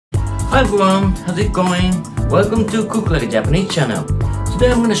Hi everyone, how's it going? Welcome to Cook Like a Japanese channel. Today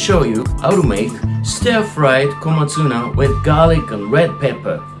I'm going to show you how to make stir-fried komatsuna with garlic and red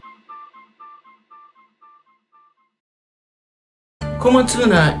pepper.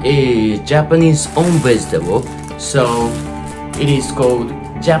 Komatsuna is Japanese own vegetable, so it is called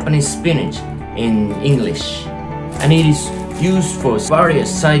Japanese spinach in English, and it is used for various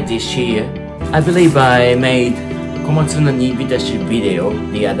side dish here. I believe I made komatsuna nibitashi video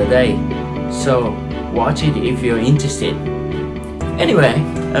the other day, so watch it if you're interested. Anyway,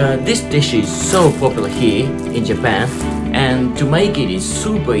 this dish is so popular here in Japan, and to make it is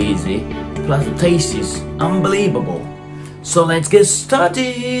super easy, plus the taste is unbelievable. So let's get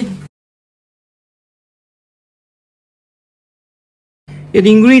started! The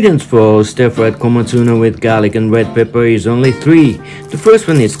ingredients for stir-fried komatsuna with garlic and red pepper is only 3. The first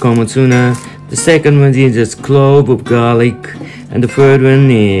one is komatsuna, the second one is just clove of garlic, and the third one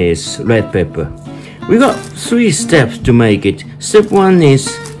is red pepper. We got 3 steps to make it. Step 1 is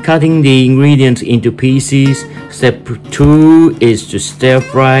cutting the ingredients into pieces. Step 2 is to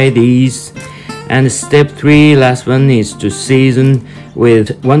stir-fry these. And step 3, last one, is to season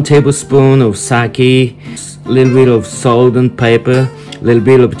with 1 tablespoon of sake, a little bit of salt and pepper, a little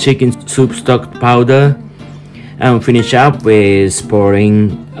bit of chicken soup stock powder, and finish up with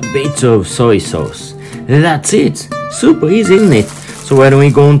pouring a bit of soy sauce. And that's it. Super easy, isn't it? So why don't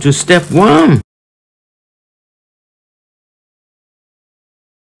we go on to step 1?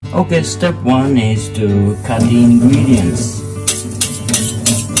 Okay, step 1 is to cut the ingredients.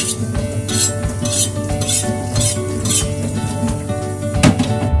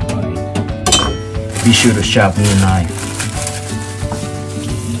 Be sure to sharpen your knife.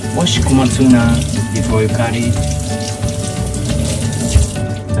 Wash komatsuna before you cut it.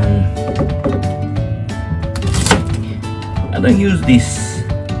 I don't use these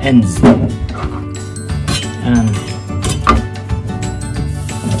ends. And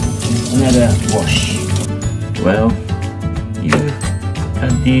another wash. Well, you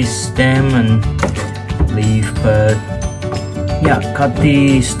cut the stem and leaf part. Yeah, cut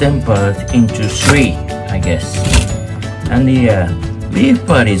the stem part into 3, I guess. And the leaf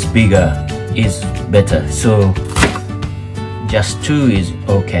part is bigger, is better, so just 2 is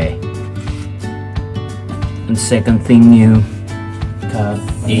okay. And second thing you cut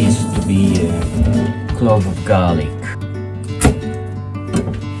is to be a clove of garlic.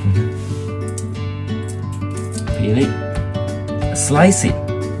 Peel it, slice it,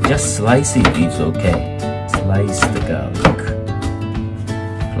 just slice it is okay. Slice the garlic.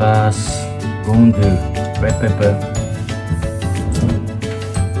 Plus, going to red pepper.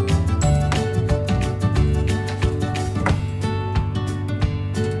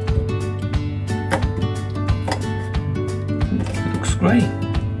 Looks great.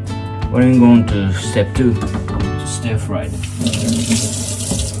 We're going to step 2, to stir fry it.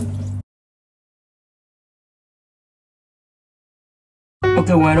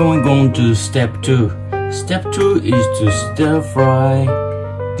 Okay, why don't we go on to step 2? Step 2 is to stir fry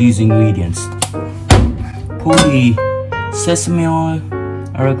these ingredients. Pour the sesame oil.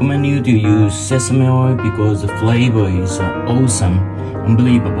 I recommend you to use sesame oil because the flavor is awesome,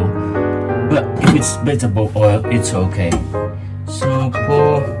 unbelievable. But if it's vegetable oil, it's okay. So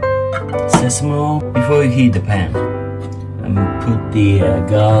pour sesame oil before you heat the pan, and put the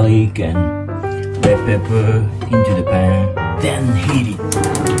garlic and red pepper into the pan. Then heat it.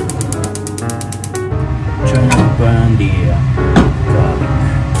 Turn and burn the garlic.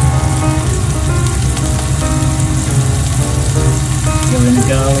 When the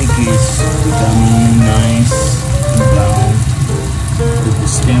garlic is becoming nice and brown, put the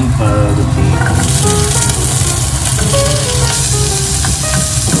stem part of the komatsuna.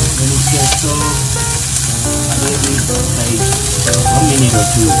 When it gets soft, a little bit like 1 minute or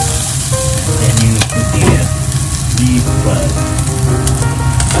 2, and then you put the leaf part.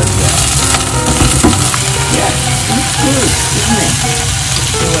 Yeah, it looks good, isn't it?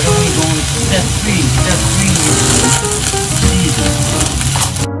 So why don't we go on to step 3? Step 3 is season.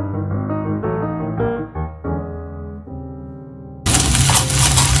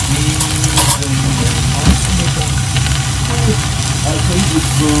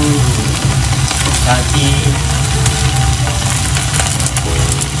 Sake,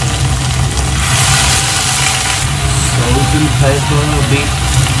 salt and pepper a bit,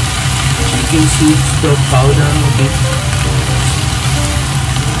 chicken soup stock powder a bit.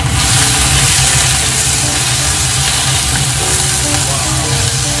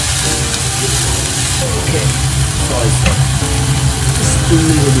 Okay, soy sauce. Just a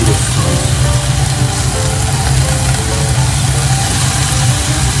little bit of soy sauce.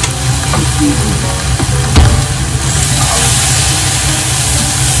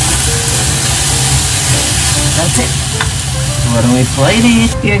 That's it. So when we plate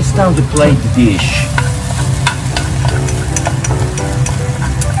it, yeah, it's time to plate the dish.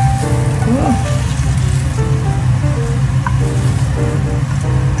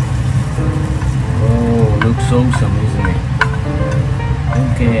 Oh, looks awesome, isn't it?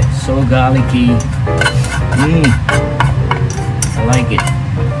 Okay, so garlicky. I like it.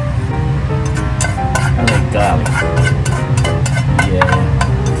 I like garlic. Yeah.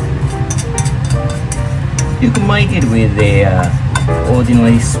 You can make it with the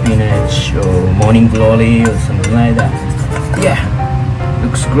ordinary spinach or morning glory or something like that. Yeah,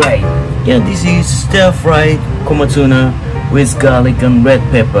 looks great. Yeah, this is stir-fried komatsuna with garlic and red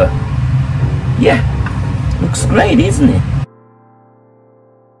pepper. Yeah, looks great, isn't it?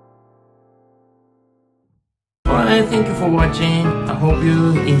 Alright, thank you for watching. I hope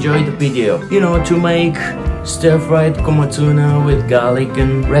you enjoyed the video. You know, to make stir-fried komatsuna with garlic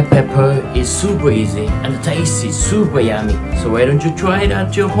and red pepper is super easy and the taste is super yummy. So why don't you try it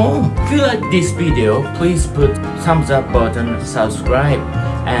at your home? If you like this video, please put thumbs up button, subscribe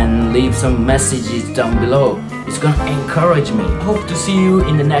and leave some messages down below. It's gonna encourage me. I hope to see you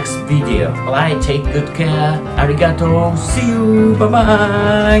in the next video. Alright, take good care. Arigato. See you. Bye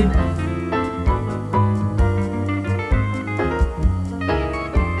bye.